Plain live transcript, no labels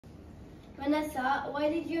Vanessa, why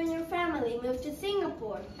did you and your family move to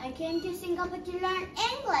Singapore? I came to Singapore to learn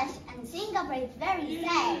English, and Singapore is very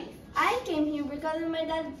safe. I came here because of my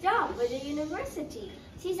dad's job with the university.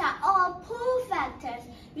 These are all pull factors,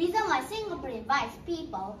 reason why Singapore invites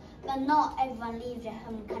people, but not everyone leaves their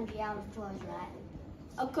home country out of choice, right?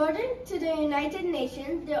 According to the United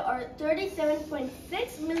Nations, there are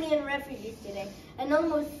 37.6 million refugees today, and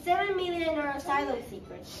almost 7 million are asylum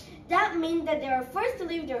seekers. That means that they are forced to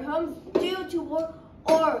leave their homes due to war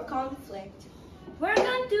or conflict.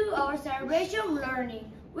 Welcome to our celebration of learning.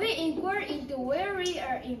 We inquire into where we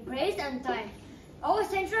are in place and time. Our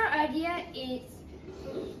central idea is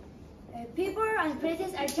people and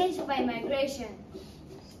places are changed by migration.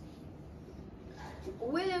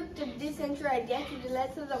 We looked at this central idea to the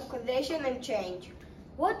lessons of causation and change.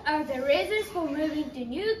 What are the reasons for moving to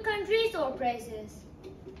new countries or places?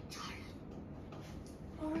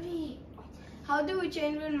 How do we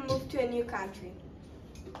change when we move to a new country?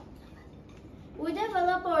 We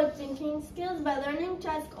develop our thinking skills by learning to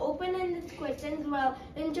ask open-ended questions while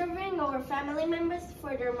interviewing our family members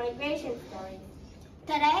for their migration stories.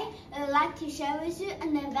 Today, I would like to share with you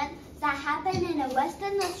an event that happened in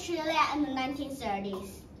Western Australia in the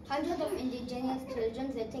 1930s. Hundreds of indigenous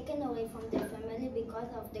children were taken away from their family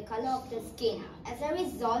because of the color of their skin. As a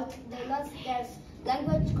result, they lost their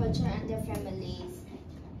language, culture, and their families.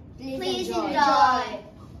 Please enjoy.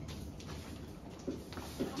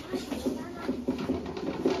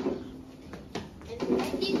 In the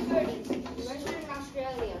 1930s, in Western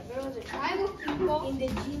Australia, there was a tribe of people in the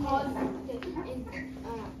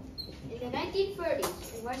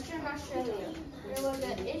 1930s, in Western Australia, there was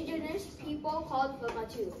an indigenous people called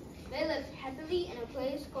Whakatu. They lived happily in a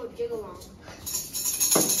place called Jigalong.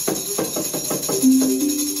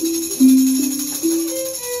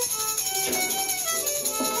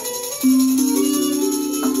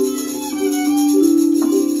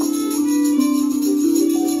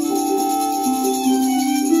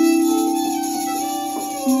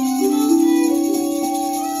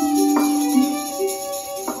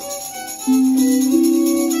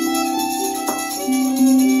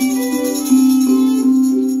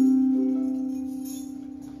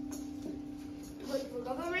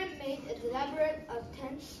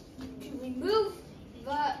 To remove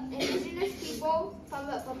the indigenous people from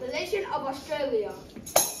the population of Australia.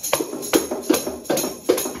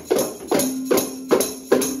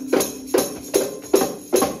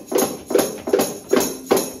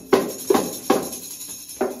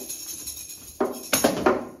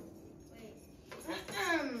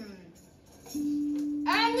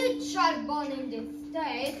 Any child born in this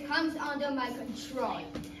state comes under my control.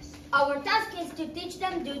 Our task is to teach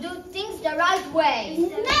them to do things the right way.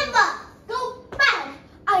 Never go back!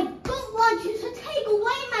 I don't want you to take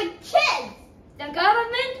away my kids! The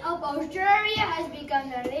government of Australia has become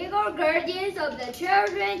the legal guardians of the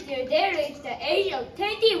children till they reach the age of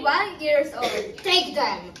 21 years old. Take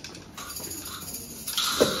them!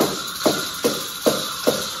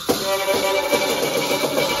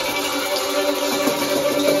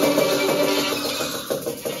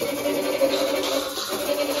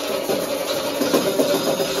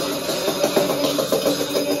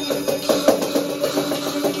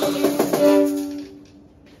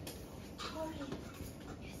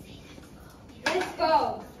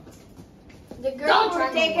 The girls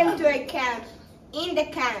were taken to a camp. In the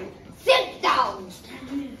camp. Sit down!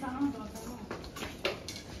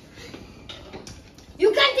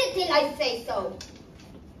 You can't eat till I say so.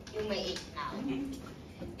 You may eat now.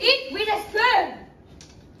 Eat with a spoon!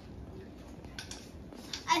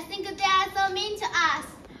 I think they are so mean to us.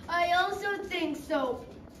 I also think so.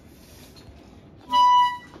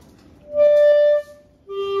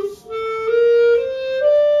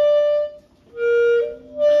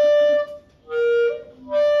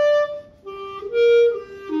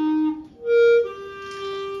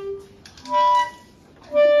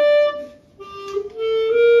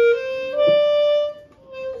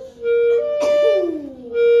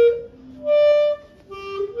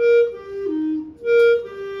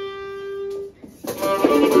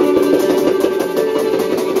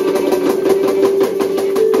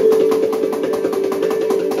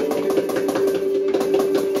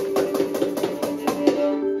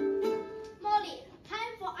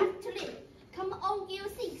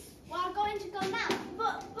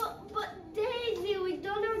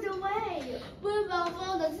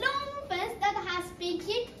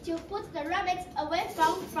 To put the rabbits away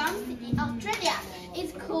from Australia.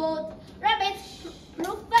 It's called rabbit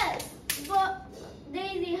proof fence. But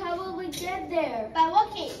Daisy, how will we get there? By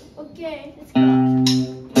walking. Okay, let's go.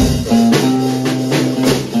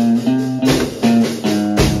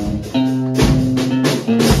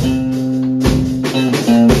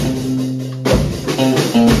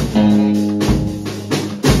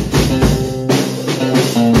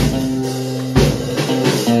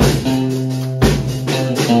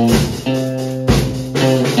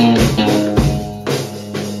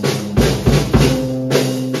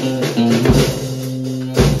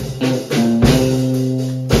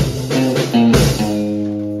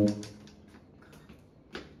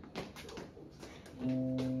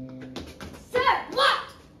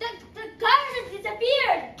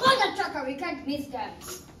 we can't miss them.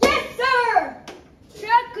 Yes, sir!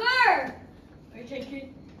 Tracker!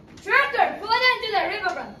 Tracker, pull them to the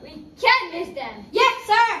riverfront. We can't miss them. Yes,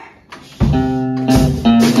 sir!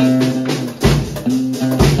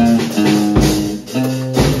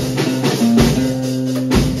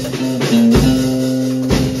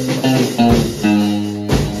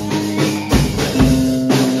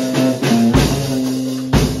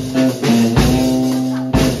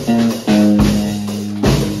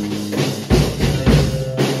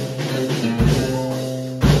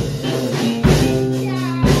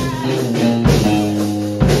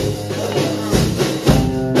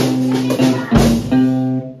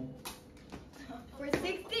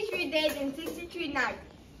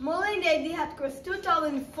 Molly and Daisy had crossed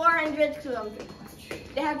 2,400 kilometers.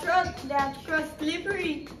 They had crossed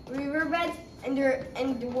slippery riverbeds and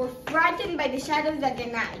were frightened by the shadows at the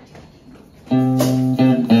night.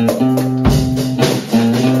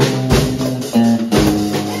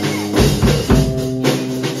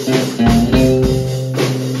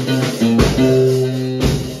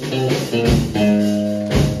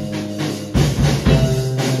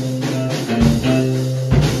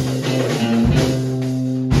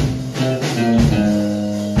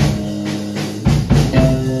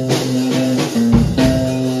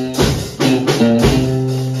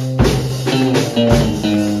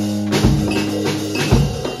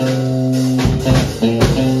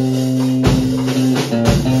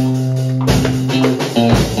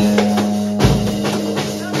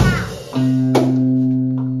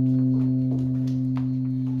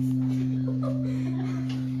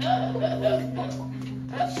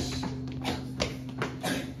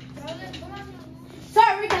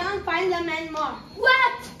 Sir, we cannot find them anymore.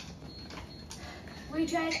 What?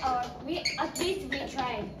 At least we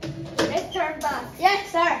tried. Let's turn back.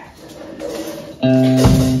 Yes, sir.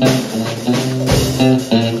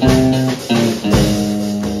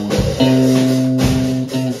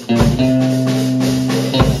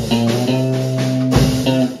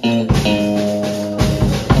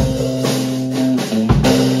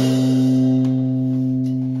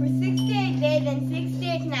 For 68 days and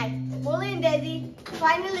 68 nights, Molly and Daisy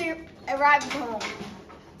finally arrived home.